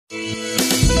Weather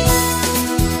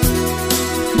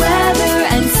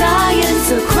and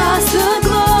science across the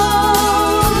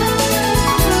globe.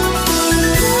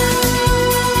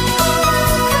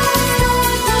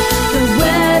 The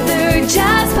Weather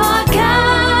Jazz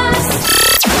Podcast.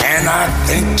 And I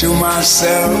think to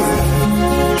myself,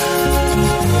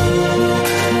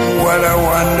 what a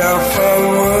wonderful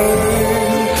world.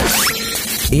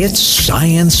 It's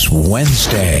Science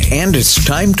Wednesday, and it's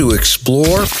time to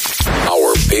explore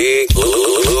our big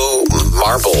blue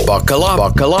marble. Buckle up,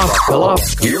 buckle up, buckle up.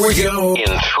 Here we go. In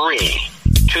 3,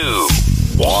 2,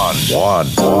 1.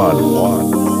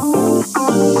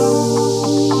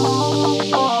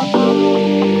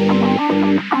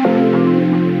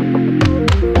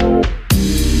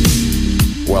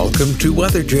 Welcome to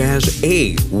Weather Jazz,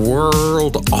 a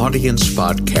world audience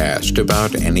podcast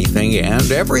about anything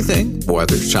and everything,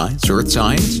 weather science, earth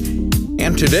science.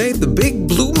 And today, the Big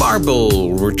Blue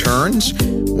Marble returns.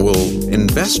 We'll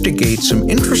investigate some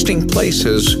interesting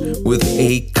places with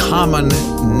a common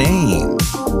name.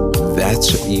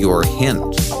 That's your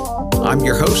hint. I'm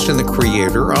your host and the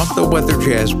creator of the Weather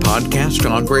Jazz podcast,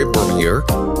 Andre Bernier,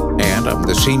 and I'm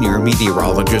the senior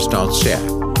meteorologist on staff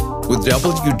with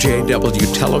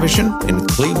WJW Television in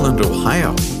Cleveland,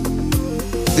 Ohio.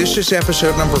 This is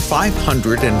episode number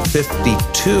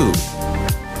 552,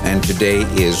 and today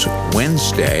is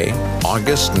Wednesday,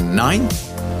 August 9th,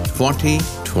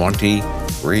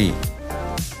 2023.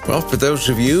 Well, for those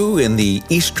of you in the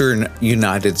eastern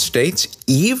United States,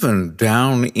 even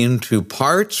down into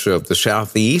parts of the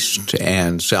southeast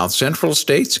and south central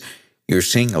states, you're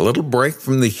seeing a little break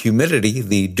from the humidity.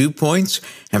 The dew points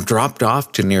have dropped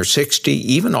off to near 60,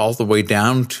 even all the way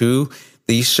down to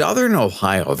the southern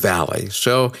Ohio Valley.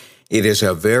 So it is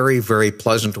a very, very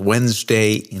pleasant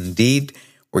Wednesday indeed.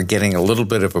 We're getting a little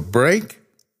bit of a break,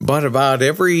 but about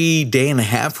every day and a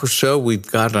half or so, we've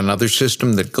got another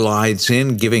system that glides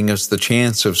in, giving us the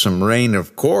chance of some rain.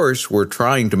 Of course, we're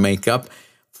trying to make up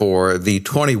for the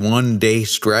 21-day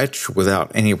stretch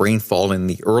without any rainfall in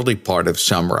the early part of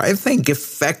summer. I think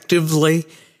effectively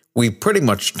we've pretty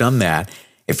much done that.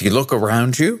 If you look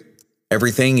around you,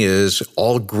 everything is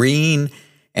all green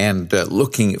and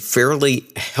looking fairly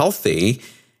healthy.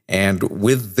 And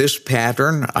with this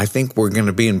pattern, I think we're going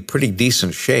to be in pretty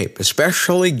decent shape,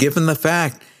 especially given the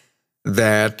fact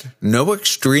that no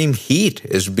extreme heat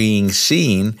is being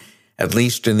seen, at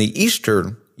least in the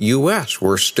eastern U.S.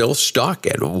 We're still stuck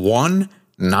at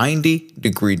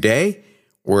 90-degree day.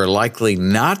 We're likely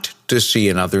not to see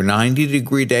another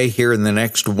 90-degree day here in the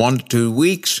next 1 to 2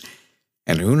 weeks.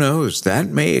 And who knows, that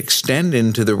may extend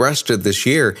into the rest of this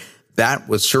year. That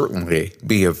would certainly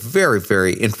be a very,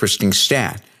 very interesting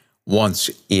stat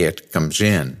once it comes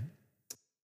in.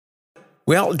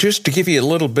 Well, just to give you a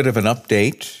little bit of an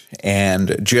update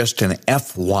and just an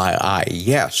FYI,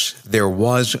 yes, there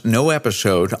was no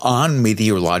episode on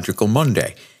Meteorological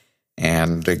Monday,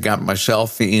 and I got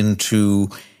myself into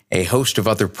a host of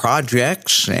other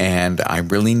projects, and I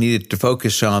really needed to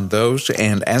focus on those,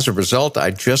 and as a result, I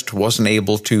just wasn't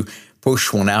able to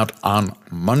push one out on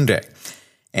Monday.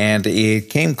 And it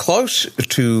came close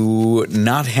to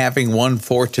not having one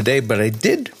for today, but I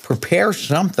did prepare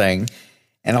something.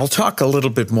 And I'll talk a little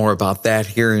bit more about that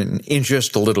here in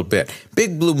just a little bit.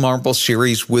 Big Blue Marble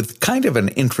series with kind of an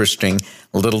interesting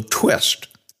little twist.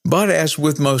 But as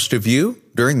with most of you,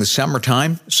 during the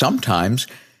summertime, sometimes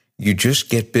you just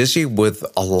get busy with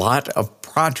a lot of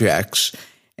projects.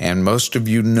 And most of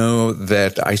you know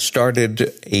that I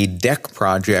started a deck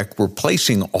project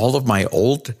replacing all of my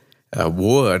old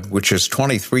wood, which is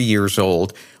 23 years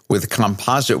old, with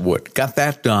composite wood. Got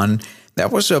that done.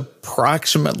 That was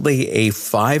approximately a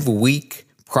 5-week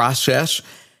process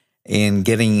in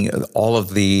getting all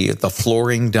of the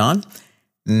flooring done.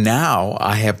 Now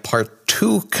I have part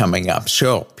 2 coming up.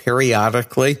 So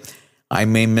periodically, I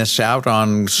may miss out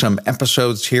on some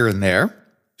episodes here and there,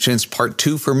 since part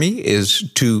 2 for me is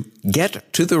to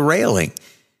get to the railing.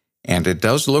 And it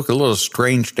does look a little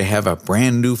strange to have a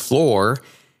brand new floor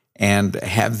and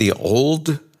have the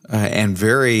old and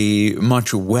very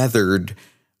much weathered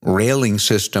railing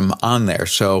system on there.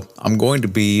 So I'm going to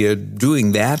be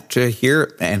doing that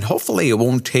here, and hopefully it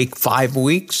won't take 5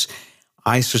 weeks.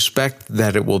 I suspect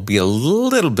that it will be a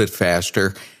little bit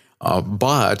faster,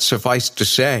 but suffice to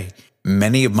say,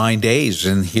 many of my days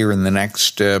here in the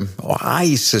next,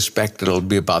 I suspect it'll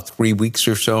be about 3 weeks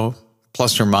or so,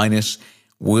 plus or minus,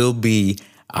 will be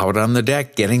out on the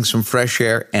deck getting some fresh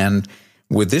air. And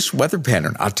with this weather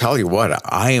pattern, I'll tell you what,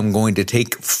 I am going to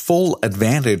take full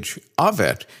advantage of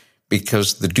it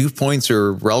because the dew points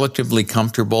are relatively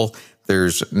comfortable.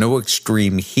 There's no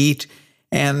extreme heat,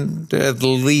 And at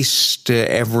least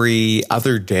every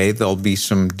other day, there'll be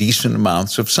some decent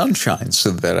amounts of sunshine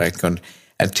so that I can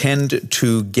attend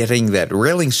to getting that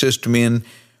railing system in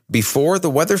before the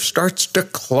weather starts to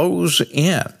close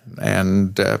in.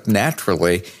 And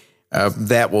naturally,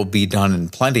 that will be done in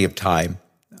plenty of time.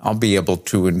 I'll be able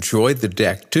to enjoy the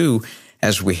deck, too,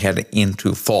 as we head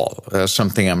into fall,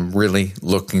 something I'm really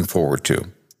looking forward to.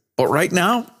 But right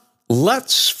now,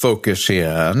 let's focus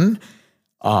in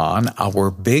on our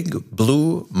big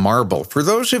blue marble. For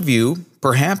those of you,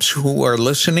 perhaps, who are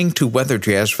listening to Weather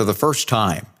Jazz for the first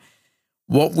time,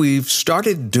 what we've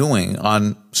started doing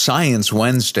on Science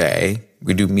Wednesday,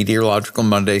 we do Meteorological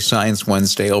Monday, Science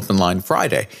Wednesday, Open Line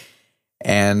Friday.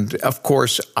 And, of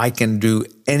course, I can do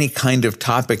any kind of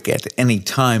topic at any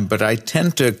time, but I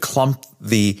tend to clump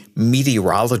the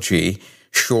meteorology,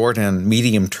 short and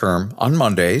medium term, on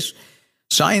Mondays.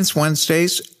 Science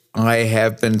Wednesdays, I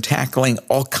have been tackling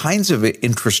all kinds of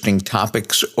interesting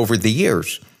topics over the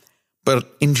years.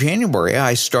 But in January,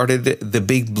 I started the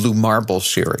Big Blue Marble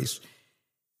series.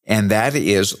 And that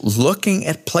is looking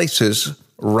at places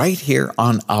right here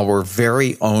on our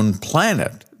very own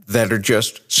planet that are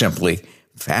just simply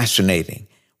fascinating.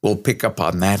 We'll pick up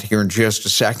on that here in just a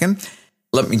second.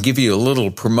 Let me give you a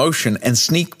little promotion and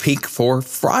sneak peek for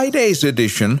Friday's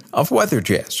edition of Weather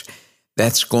Jazz.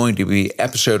 That's going to be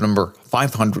episode number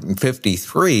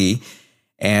 553.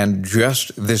 And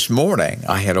just this morning,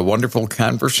 I had a wonderful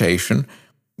conversation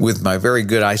with my very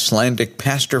good Icelandic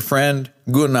pastor friend,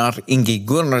 Gunnar Ingi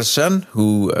Gunnarsson,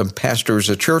 who pastors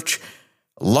a church,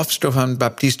 Lofstofan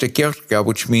Baptista Kirkja,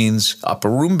 which means Upper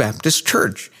Room Baptist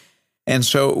Church. And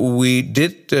so we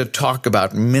did talk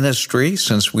about ministry,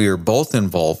 since we are both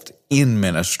involved in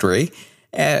ministry,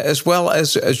 as well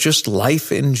as just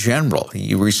life in general.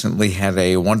 He recently had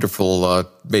a wonderful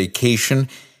vacation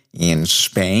in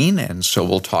Spain, and so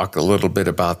we'll talk a little bit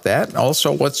about that. And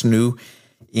also what's new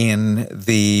in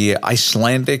the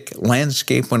Icelandic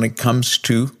landscape when it comes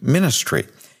to ministry.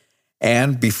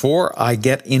 And before I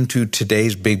get into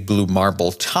today's Big Blue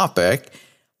Marble topic,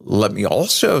 let me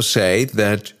also say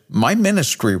that my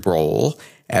ministry role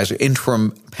as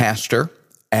interim pastor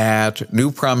at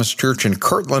New Promise Church in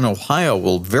Kirtland, Ohio,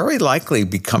 will very likely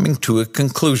be coming to a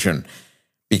conclusion,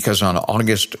 because on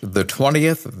August the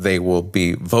 20th, they will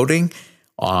be voting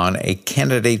on a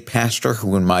candidate pastor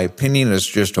who, in my opinion, is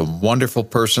just a wonderful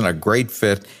person, a great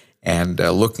fit, and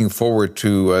looking forward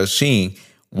to seeing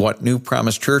what New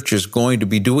Promise Church is going to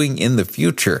be doing in the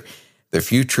future. The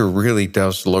future really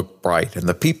does look bright, and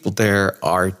the people there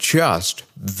are just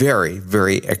very,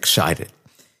 very excited.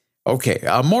 Okay,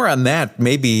 more on that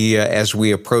maybe as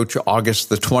we approach August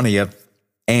the 20th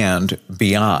and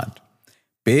beyond.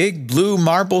 Big Blue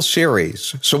Marble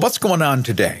series. So what's going on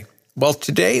today? Well,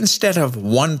 today, instead of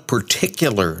one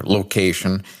particular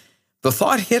location, the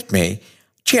thought hit me,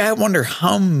 gee, I wonder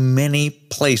how many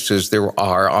places there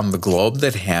are on the globe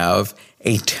that have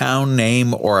a town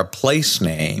name or a place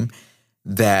name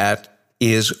that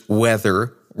is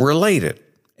weather-related.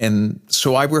 And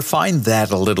so I refined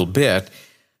that a little bit.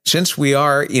 Since we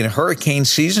are in hurricane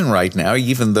season right now,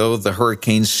 even though the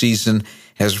hurricane season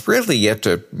has really yet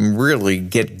to really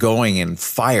get going and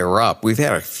fire up. We've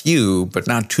had a few, but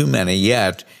not too many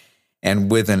yet. And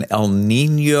with an El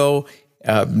Nino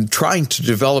trying to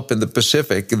develop in the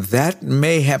Pacific, that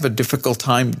may have a difficult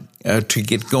time to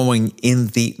get going in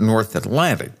the North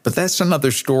Atlantic. But that's another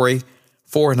story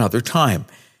for another time.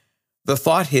 The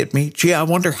thought hit me, gee, I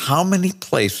wonder how many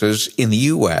places in the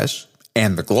U.S.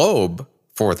 and the globe,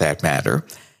 for that matter,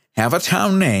 have a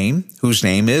town name whose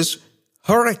name is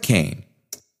Hurricane.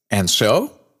 And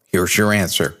so, here's your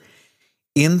answer.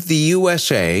 In the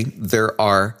USA, there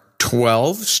are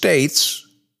 12 states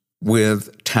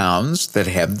with towns that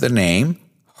have the name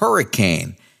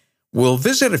Hurricane. We'll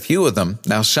visit a few of them.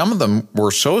 Now, some of them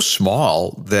were so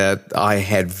small that I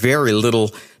had very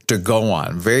little to go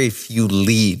on, very few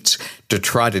leads to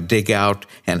try to dig out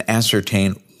and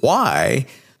ascertain why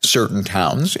certain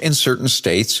towns in certain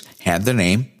states had the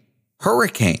name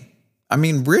Hurricane. I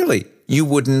mean, really, you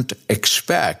wouldn't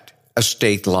expect a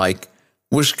state like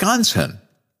Wisconsin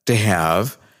to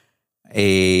have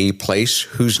a place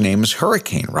whose name is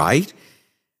Hurricane, right?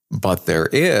 But there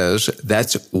is.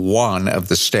 That's one of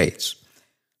the states.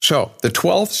 So the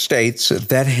 12 states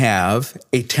that have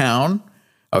a town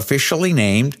officially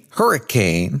named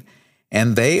Hurricane,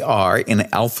 and they are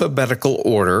in alphabetical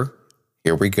order.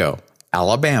 Here we go.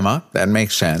 Alabama, that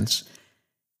makes sense.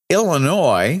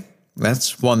 Illinois,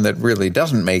 that's one that really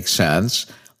doesn't make sense.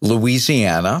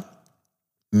 Louisiana,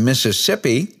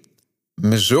 Mississippi,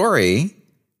 Missouri,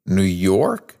 New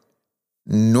York,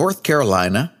 North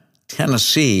Carolina,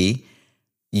 Tennessee,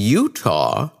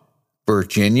 Utah,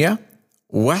 Virginia,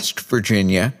 West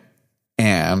Virginia,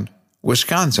 and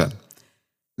Wisconsin.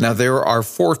 Now, there are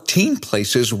 14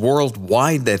 places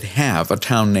worldwide that have a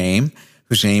town name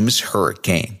whose name is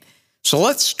Hurricane. So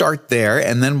let's start there,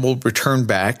 and then we'll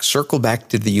circle back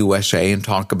to the USA and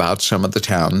talk about some of the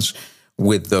towns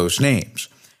with those names.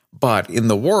 But in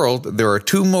the world, there are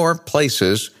 2 more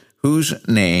places whose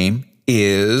name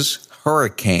is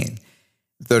Hurricane.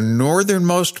 The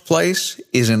northernmost place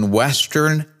is in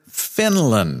western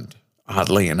Finland.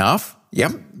 Oddly enough,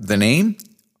 the name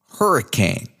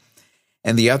Hurricane.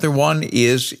 And the other one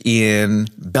is in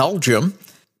Belgium.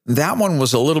 That one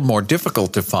was a little more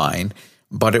difficult to find,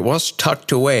 but it was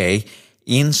tucked away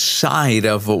inside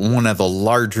of one of the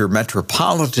larger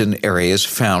metropolitan areas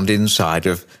found inside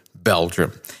of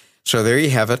Belgium. So there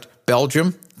you have it,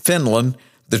 Belgium, Finland,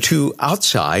 the 2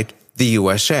 outside the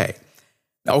USA.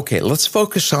 Okay, let's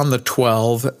focus on the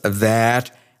 12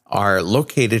 that are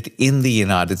located in the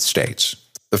United States.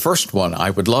 The first one I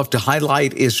would love to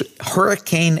highlight is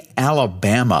Hurricane,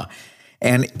 Alabama.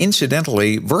 And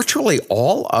incidentally, virtually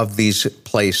all of these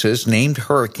places named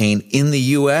Hurricane in the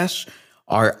U.S.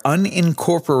 are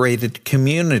unincorporated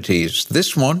communities.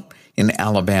 This one in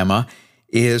Alabama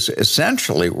is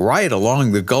essentially right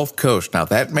along the Gulf Coast. Now,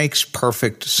 that makes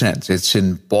perfect sense. It's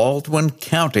in Baldwin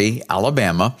County,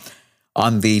 Alabama,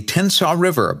 on the Tensas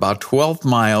River, about 12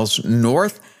 miles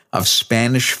north of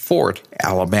Spanish Fort,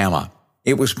 Alabama.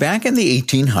 It was back in the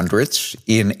 1800s,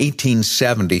 in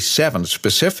 1877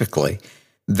 specifically,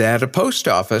 that a post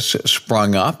office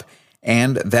sprung up,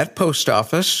 and that post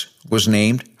office was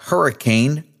named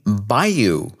Hurricane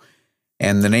Bayou,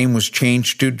 and the name was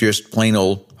changed to just plain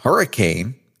old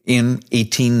Hurricane in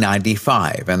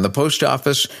 1895, and the post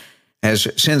office has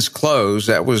since closed.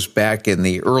 That was back in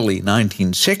the early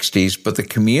 1960s, but the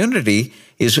community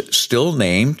is still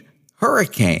named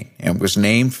Hurricane, and was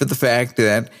named for the fact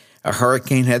that a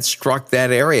hurricane had struck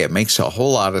that area. It makes a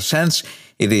whole lot of sense.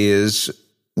 It is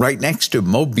right next to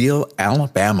Mobile,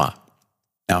 Alabama.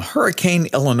 Now, Hurricane,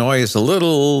 Illinois is a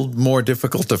little more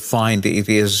difficult to find. It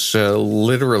is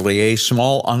literally a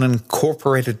small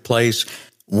unincorporated place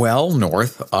well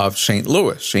north of St.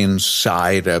 Louis,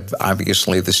 inside of,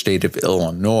 obviously, the state of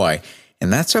Illinois.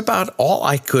 And that's about all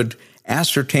I could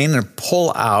ascertain and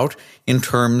pull out in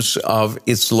terms of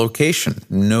its location.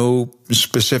 No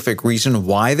specific reason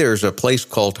why there's a place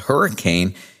called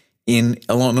Hurricane in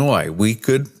Illinois. We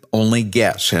could only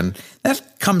guess, and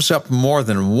that comes up more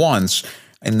than once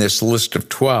in this list of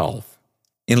 12.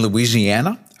 In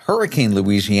Louisiana, Hurricane,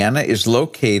 Louisiana is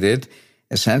located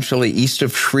essentially east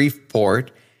of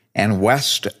Shreveport and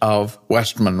west of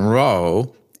West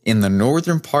Monroe in the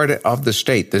northern part of the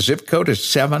state. The zip code is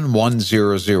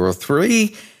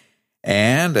 71003.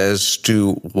 And as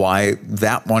to why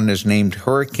that one is named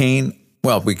Hurricane,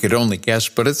 well, we could only guess,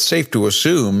 but it's safe to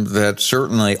assume that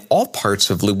certainly all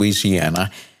parts of Louisiana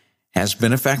has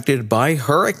been affected by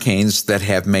hurricanes that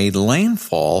have made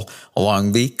landfall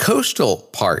along the coastal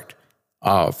part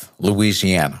of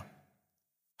Louisiana.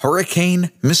 Hurricane,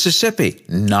 Mississippi,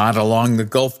 not along the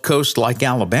Gulf Coast like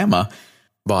Alabama,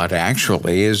 but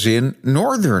actually is in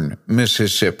northern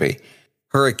Mississippi.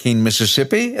 Hurricane,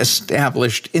 Mississippi,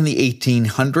 established in the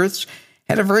 1800s,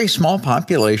 had a very small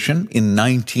population. In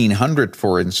 1900,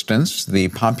 for instance, the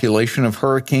population of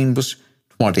Hurricane was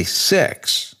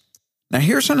 26. Now,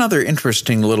 here's another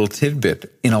interesting little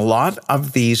tidbit. In a lot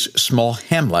of these small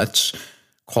hamlets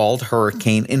called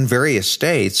Hurricane in various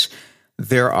states,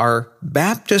 there are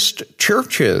Baptist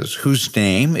churches whose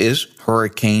name is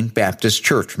Hurricane Baptist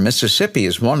Church. Mississippi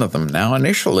is one of them. Now,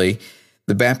 initially,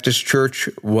 the Baptist church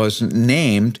was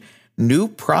named New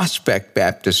Prospect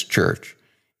Baptist Church,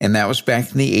 and that was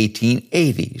back in the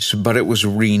 1880s, but it was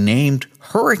renamed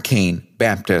Hurricane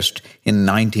Baptist in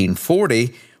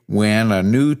 1940 when a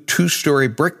new 2-story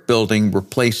brick building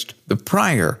replaced the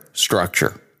prior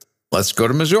structure. Let's go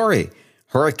to Missouri.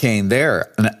 Hurricane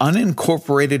there, an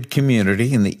unincorporated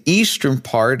community in the eastern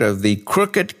part of the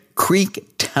Crooked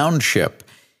Creek Township,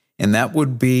 and that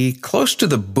would be close to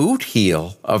the boot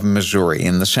heel of Missouri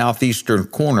in the southeastern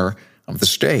corner of the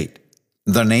state.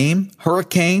 The name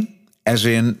Hurricane, as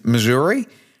in Missouri,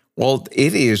 well,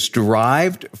 it is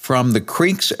derived from the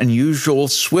creek's unusual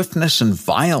swiftness and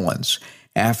violence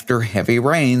after heavy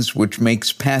rains, which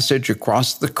makes passage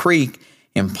across the creek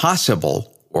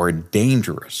impossible or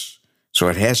dangerous. So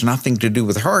it has nothing to do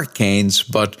with hurricanes,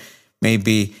 but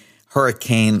maybe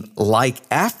hurricane-like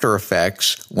after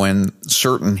effects when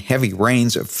certain heavy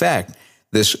rains affect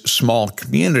this small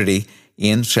community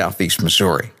in southeast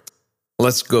Missouri.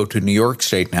 Let's go to New York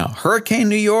State now. Hurricane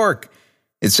New York.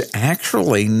 It's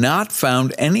actually not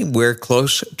found anywhere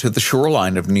close to the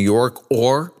shoreline of New York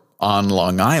or on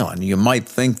Long Island. You might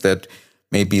think that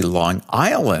maybe Long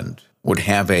Island would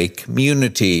have a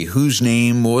community whose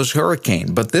name was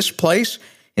Hurricane, but this place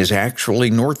is actually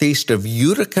northeast of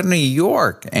Utica, New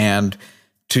York, and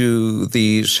to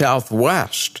the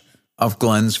southwest of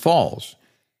Glens Falls.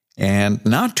 And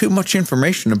not too much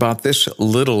information about this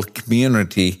little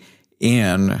community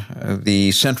in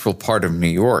the central part of New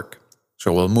York.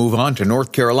 So we'll move on to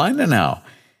North Carolina now.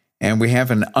 And we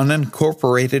have an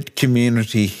unincorporated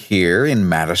community here in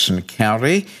Madison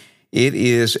County. It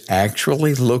is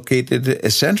actually located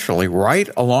essentially right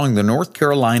along the North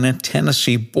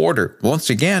Carolina-Tennessee border. Once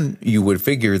again, you would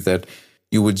figure that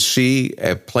you would see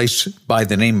a place by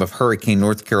the name of Hurricane,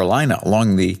 North Carolina,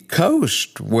 along the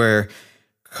coast where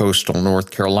coastal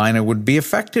North Carolina would be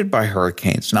affected by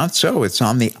hurricanes. Not so. It's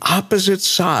on the opposite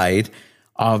side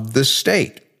of the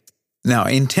state. Now,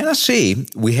 in Tennessee,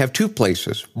 we have two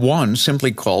places. One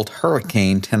simply called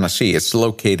Hurricane, Tennessee. It's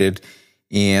located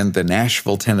in the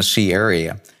Nashville, Tennessee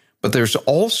area. But there's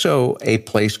also a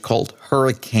place called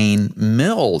Hurricane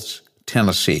Mills,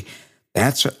 Tennessee.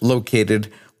 That's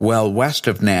located well west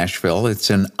of Nashville. It's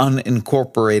an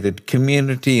unincorporated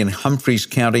community in Humphreys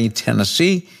County,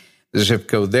 Tennessee. The zip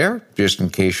code there, just in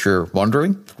case you're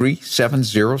wondering,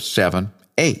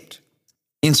 37078.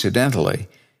 Incidentally,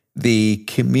 the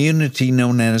community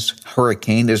known as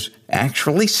Hurricane is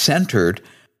actually centered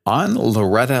on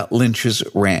Loretta Lynch's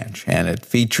ranch, and it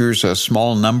features a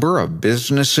small number of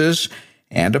businesses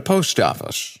and a post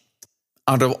office.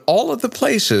 Out of all of the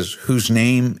places whose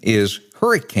name is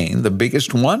Hurricane, the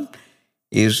biggest one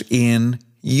is in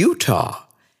Utah,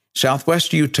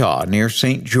 southwest Utah, near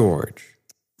St. George.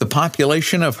 The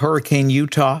population of Hurricane,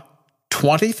 Utah,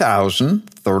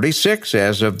 20,036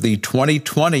 as of the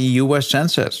 2020 U.S.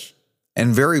 Census.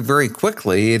 And very, very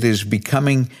quickly, it is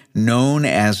becoming known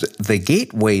as the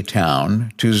gateway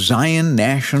town to Zion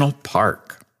National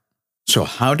Park. So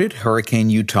how did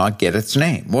Hurricane, Utah get its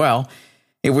name? Well,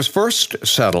 it was first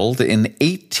settled in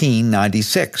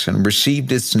 1896 and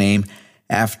received its name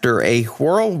after a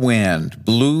whirlwind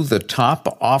blew the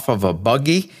top off of a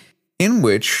buggy in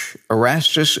which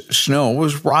Erastus Snow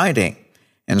was riding.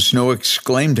 And Snow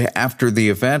exclaimed after the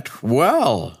event,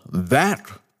 "Well, that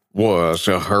was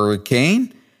a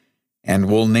hurricane, and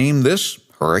we'll name this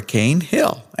Hurricane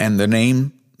Hill." And the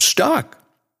name stuck.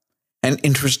 An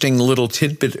interesting little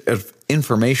tidbit of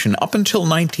information. Up until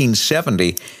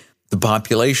 1970, the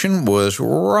population was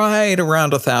right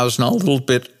around 1,000, a little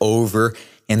bit over,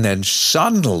 and then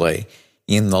suddenly,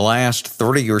 in the last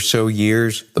 30 or so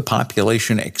years, the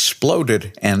population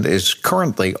exploded and is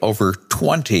currently over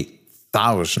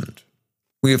 20,000.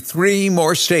 We have 3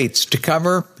 more states to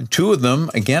cover. 2 of them,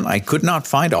 again, I could not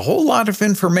find a whole lot of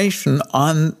information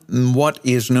on what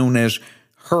is known as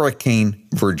Hurricane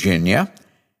Virginia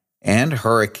and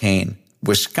Hurricane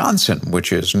Wisconsin,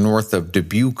 which is north of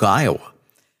Dubuque, Iowa.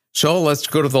 So let's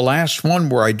go to the last one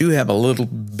where I do have a little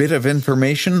bit of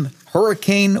information.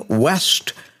 Hurricane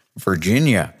West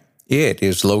Virginia. It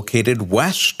is located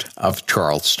west of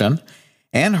Charleston,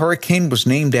 and Hurricane was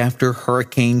named after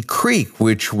Hurricane Creek,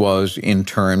 which was in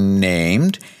turn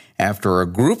named after a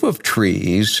group of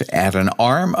trees at an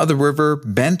arm of the river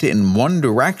bent in one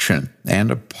direction,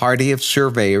 and a party of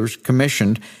surveyors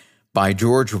commissioned by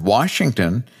George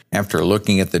Washington, after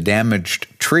looking at the damaged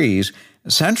trees,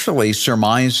 essentially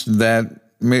surmised that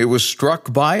it was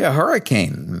struck by a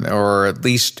hurricane, or at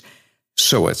least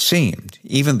so it seemed,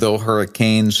 even though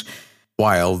hurricanes,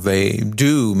 while they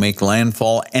do make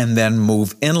landfall and then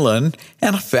move inland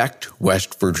and affect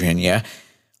West Virginia,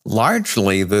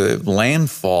 largely the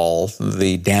landfall,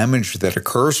 the damage that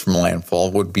occurs from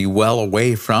landfall would be well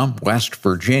away from West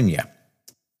Virginia.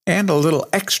 And a little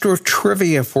extra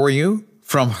trivia for you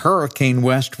from Hurricane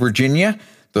West Virginia.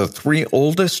 The 3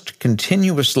 oldest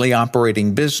continuously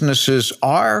operating businesses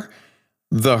are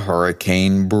the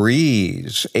Hurricane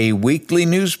Breeze, a weekly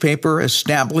newspaper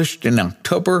established in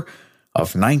October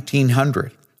of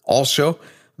 1900. Also,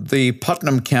 the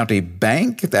Putnam County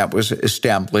Bank, that was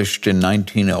established in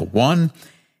 1901,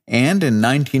 and in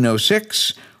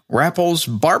 1906, Rappel's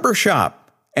Barbershop,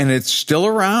 and it's still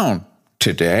around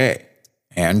today.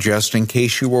 And just in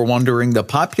case you were wondering, the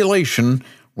population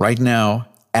right now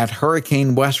at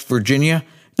Hurricane West Virginia,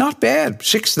 not bad,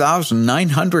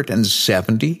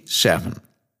 6,977.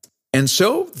 And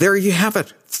so there you have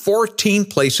it, 14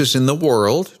 places in the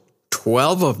world,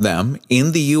 12 of them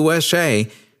in the USA,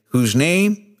 whose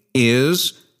name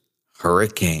is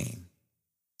Hurricane.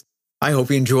 I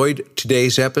hope you enjoyed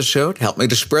today's episode. Help me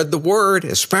to spread the word,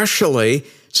 especially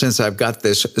since I've got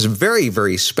this very,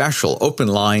 very special Open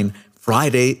Line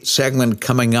Friday segment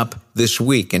coming up this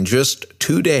week in just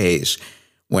 2 days,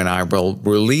 when I will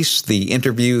release the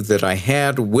interview that I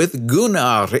had with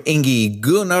Gunnar Ingi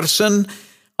Gunnarsson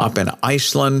up in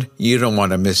Iceland. You don't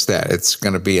want to miss that. It's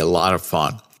going to be a lot of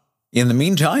fun. In the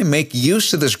meantime, make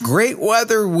use of this great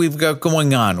weather we've got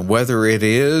going on, whether it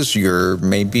is you're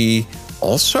maybe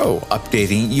also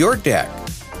updating your deck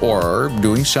or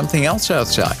doing something else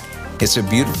outside. It's a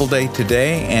beautiful day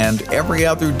today and every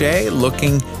other day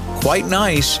looking quite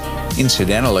nice.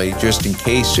 Incidentally, just in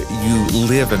case you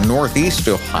live in Northeast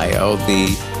Ohio, the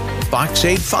Fox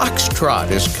 8 Foxtrot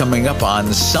is coming up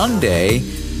on Sunday.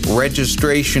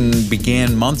 Registration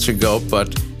began months ago,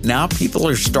 but now people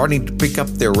are starting to pick up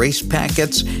their race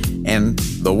packets, and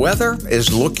the weather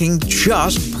is looking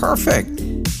just perfect.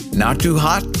 Not too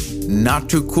hot, not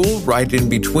too cool, right in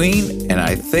between, and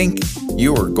I think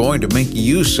you are going to make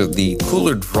use of the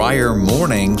cooler, drier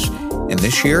mornings. And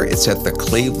this year, it's at the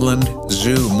Cleveland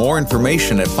Zoo. More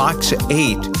information at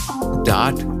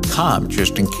fox8.com,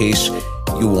 just in case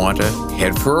you want to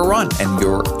head for a run and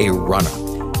you're a runner.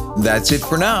 That's it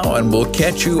for now, and we'll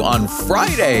catch you on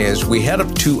Friday as we head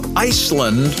up to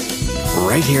Iceland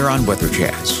right here on Weather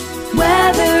Jazz.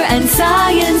 Weather and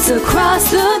science across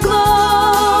the globe.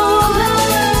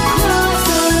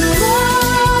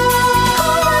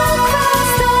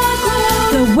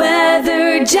 The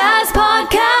Weather Jazz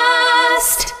Podcast.